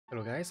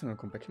Hello guys and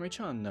welcome back to my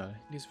channel.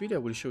 In this video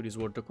I will show this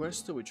world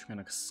request which you can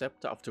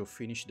accept after you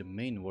finish the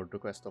main world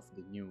request of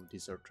the new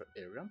desert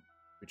area,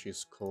 which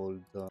is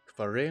called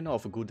Arena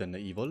of Good and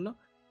Evil.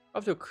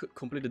 After you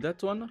completed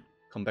that one,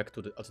 come back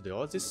to the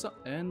Oasis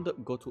and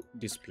go to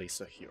this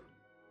place here.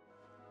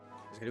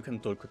 Basically you can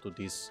talk to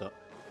this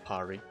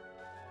Pari,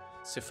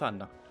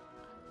 Sefana.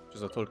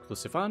 Just talk to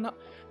Sefana,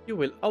 you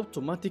will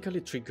automatically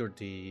trigger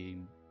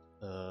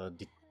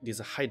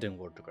this hidden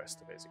world request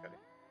basically.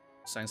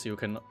 Since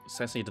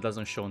it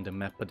doesn't show on the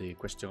map the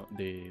question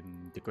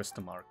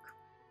mark.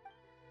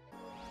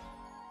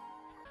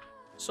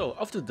 So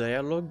after the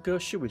dialogue,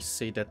 she will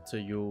say that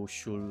you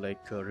should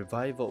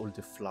revive all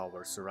the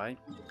flowers, right,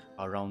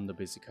 around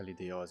basically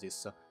the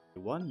oasis.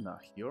 One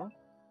here,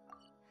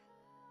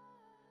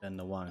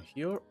 and one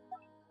here,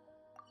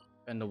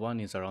 and one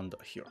is around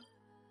here.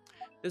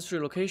 These three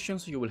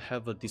locations you will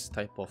have this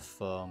type of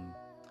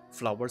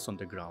flowers on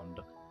the ground.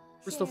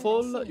 First of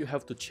all, you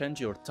have to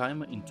change your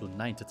time into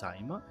night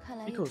time,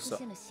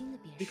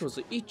 because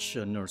each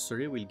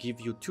nursery will give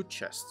you two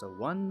chests,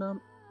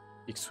 one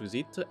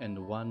exquisite and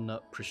one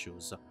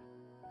precious.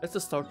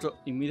 Let's start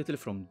immediately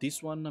from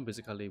this one,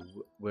 basically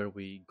where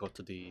we got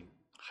the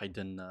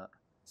hidden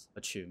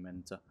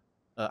achievement,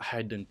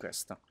 hidden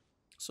quest.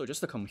 So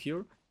just come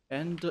here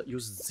and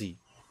use Z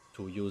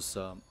to use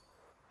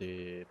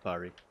the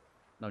parry.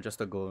 Now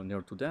just go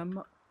near to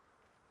them,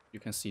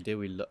 you can see they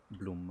will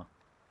bloom.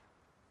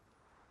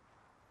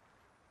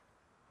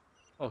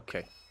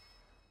 Okay.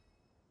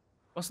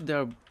 Once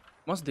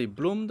they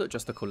bloomed,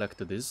 just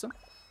collect this.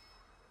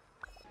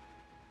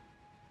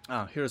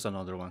 Ah, here's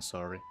another one,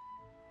 sorry.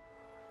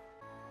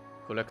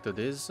 Collect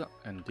this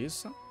and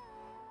this.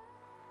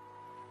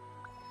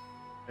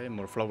 Okay,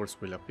 more flowers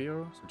will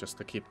appear, so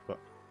just keep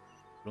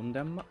bloom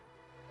them.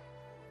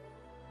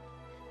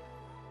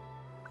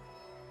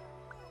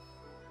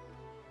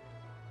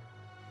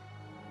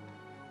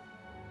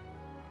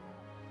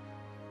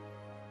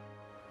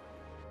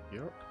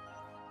 Here.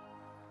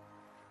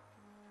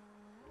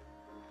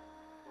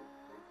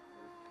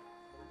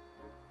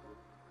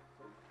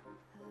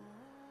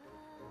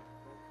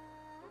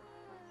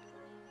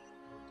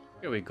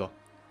 Here we go,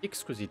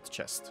 exquisite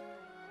chest.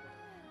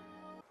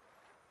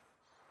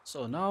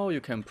 So now you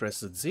can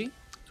press Z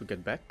to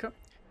get back.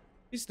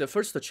 This is the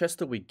first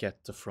chest we get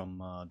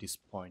from this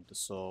point,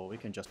 so we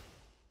can just...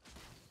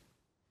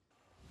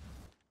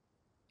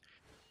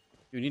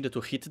 You need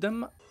to hit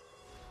them.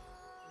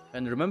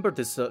 And remember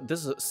this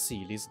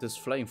seal, this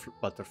flying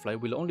butterfly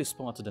will only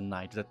spawn at the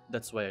night.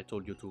 That's why I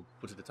told you to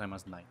put the time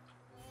as night.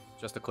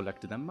 Just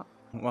collect them.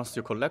 Once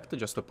you collect,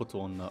 just put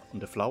on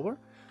the flower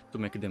to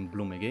make them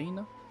bloom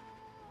again.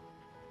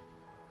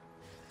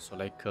 So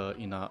like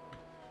in a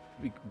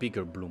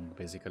bigger bloom,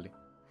 basically.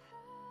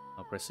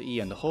 Now press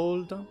E and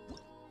hold.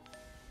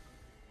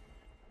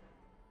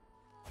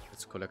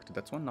 Let's collect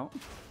that one now.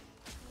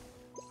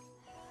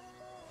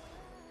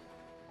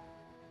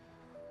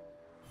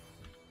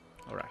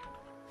 Alright.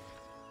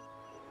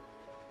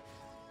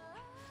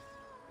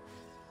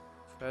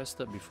 Fast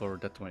before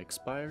that one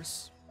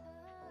expires.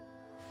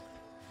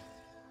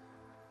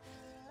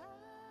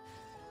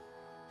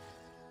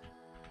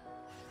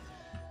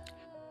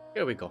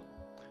 Here we go.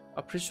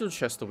 A precious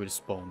chest will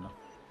spawn.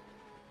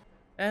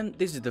 And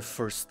this is the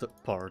first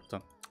part,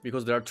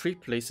 because there are three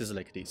places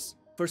like this.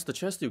 First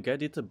chest, you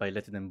get it by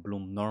letting them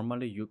bloom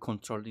normally, you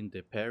controlling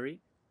the parry,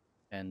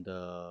 and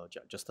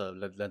just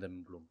let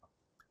them bloom.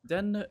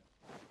 Then,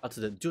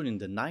 during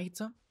the night,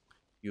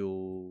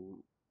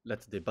 you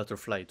let the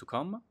butterfly to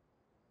come.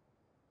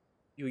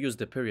 You use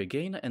the parry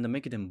again and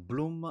make them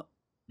bloom,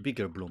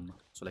 bigger bloom,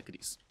 so like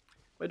this.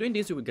 By doing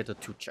this, you will get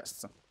two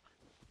chests.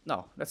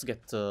 Now, let's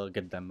get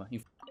them.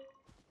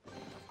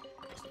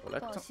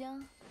 Collect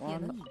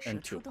 1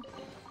 and 2.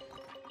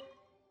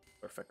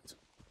 Perfect.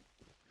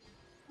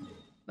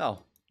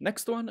 Now,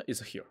 next one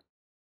is here.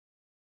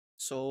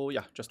 So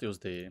yeah, just use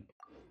the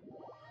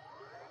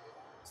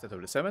state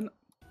of the 7.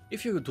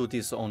 If you do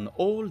this on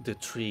all the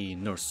three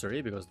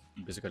nursery, because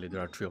basically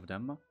there are three of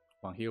them,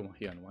 one here,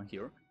 and one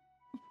here,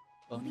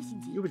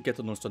 you will get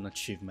also an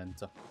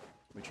achievement,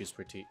 which is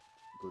pretty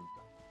good.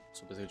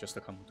 So basically just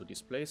come to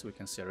this place, we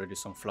can see already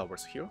some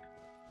flowers here.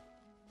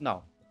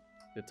 Now,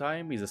 the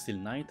time is still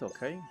night,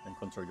 okay, then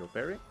control your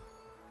parry.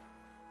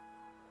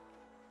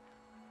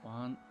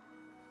 1,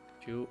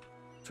 2,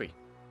 3.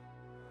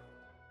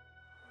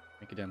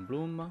 Make them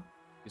bloom.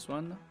 This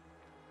one.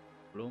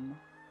 Bloom.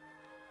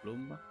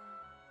 Bloom.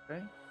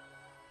 Okay.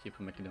 Keep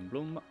making them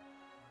bloom.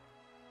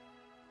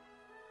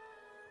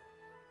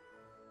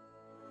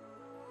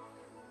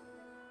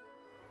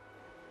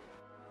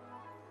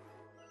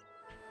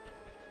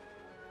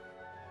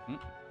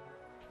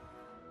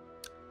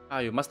 Ah,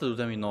 you must do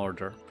them in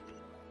order.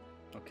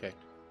 Okay.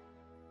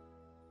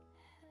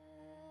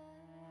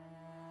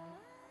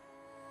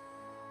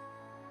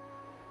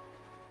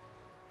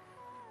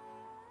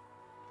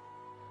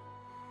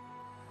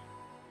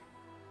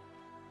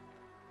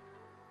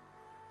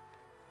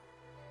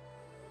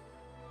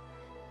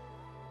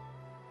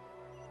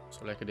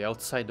 So like the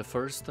outside the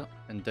first,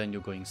 and then you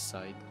go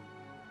inside.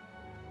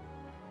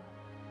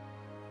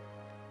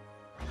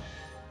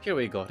 Here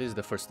we go, this is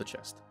the first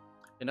chest.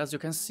 And as you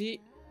can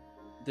see,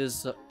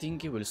 this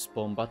thingy will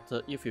spawn,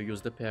 but if you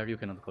use the pair, you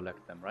cannot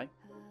collect them, right?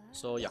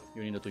 So yeah,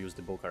 you need to use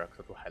the bow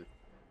character to help.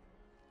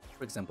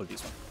 For example,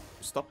 this one.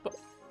 Stop,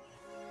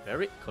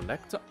 parry,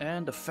 collect,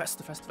 and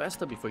fast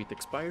before it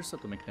expires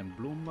to make them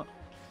bloom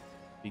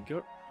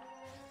bigger.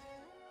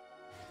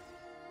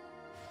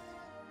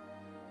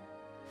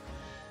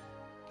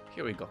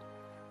 Here we go.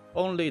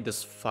 Only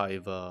this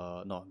 5,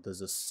 no,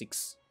 there's a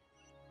 6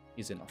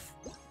 is enough.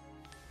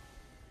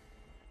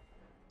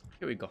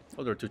 Here we go,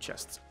 other 2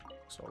 chests.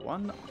 So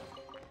 1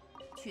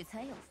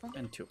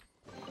 and 2.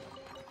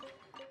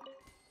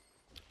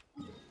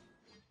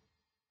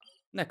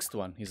 Next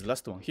one is the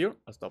last one here,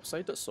 at the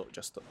upside, so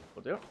just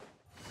go there.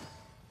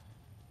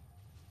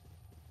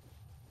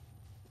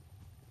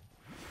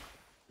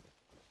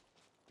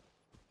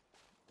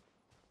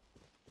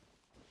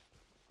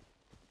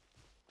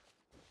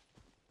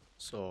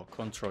 So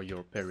control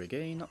your parry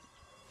again.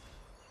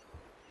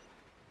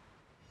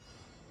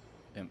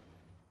 And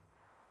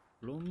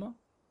bloom.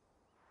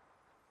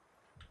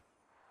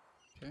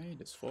 Okay,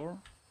 that's 4.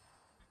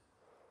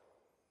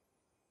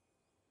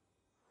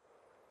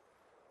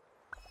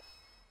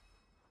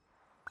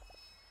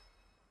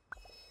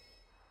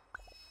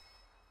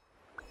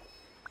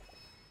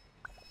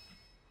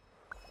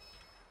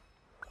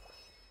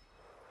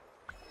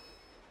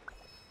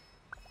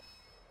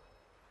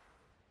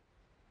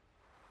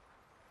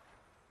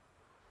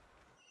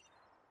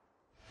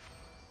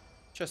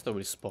 Chest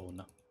will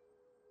spawn.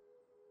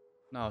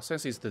 Now,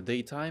 since it's the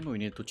daytime, we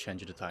need to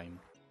change the time.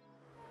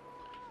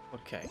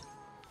 Okay,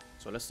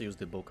 so let's use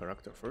the bow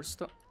character first.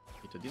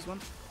 Hit this one.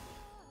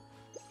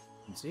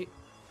 See?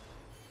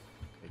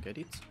 Okay, get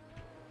it.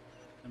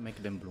 And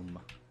make them bloom.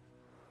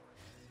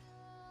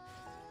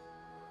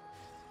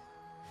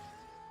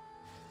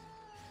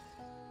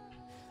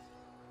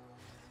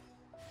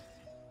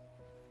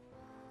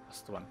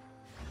 Last one.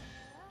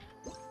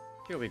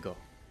 Here we go.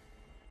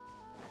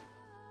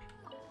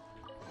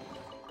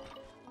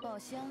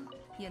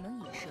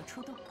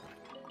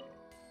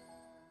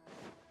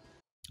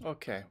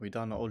 Okay, we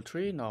done all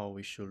 3. Now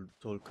we should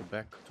talk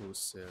back to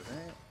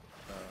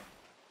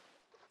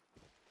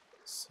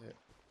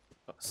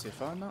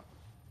Sefana.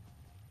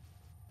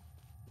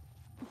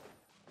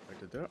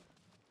 Right there.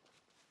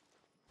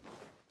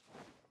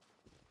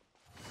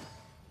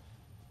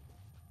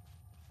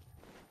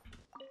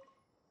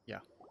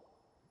 Yeah.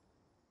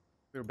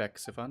 We're back,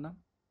 Sefana.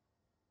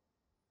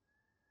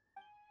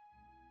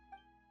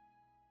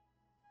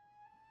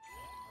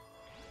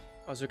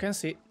 As you can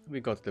see, we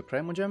got the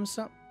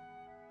Primogems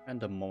and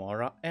the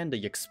Mora and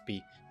the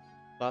XP,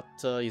 but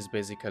is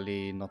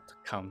basically not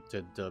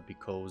counted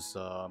because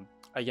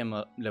I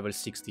am level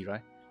 60,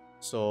 right?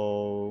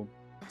 So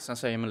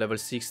since I am level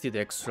 60, the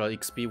extra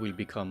XP will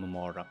become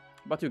Mora,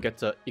 but you get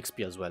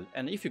XP as well,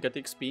 and if you get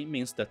XP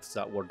means that's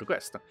a world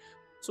quest.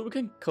 So we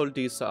can call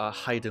this a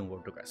hidden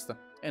world quest.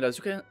 And as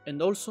you can,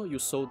 and also you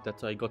saw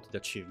that I got the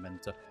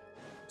achievement.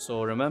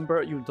 So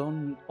remember, you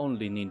don't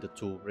only need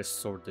to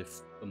restore the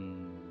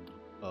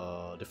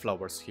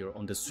flowers here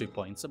on the 3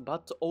 points,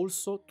 but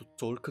also to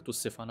talk to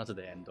Sefana at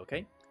the end,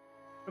 okay?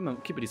 Remember,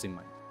 keep this in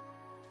mind.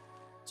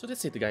 So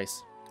that's it,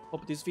 guys.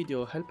 Hope this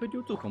video helped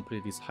you to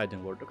complete this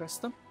hidden world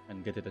quest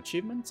and get the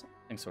achievement.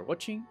 Thanks for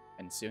watching,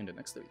 and see you in the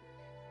next video.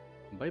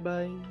 Bye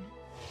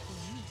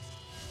bye!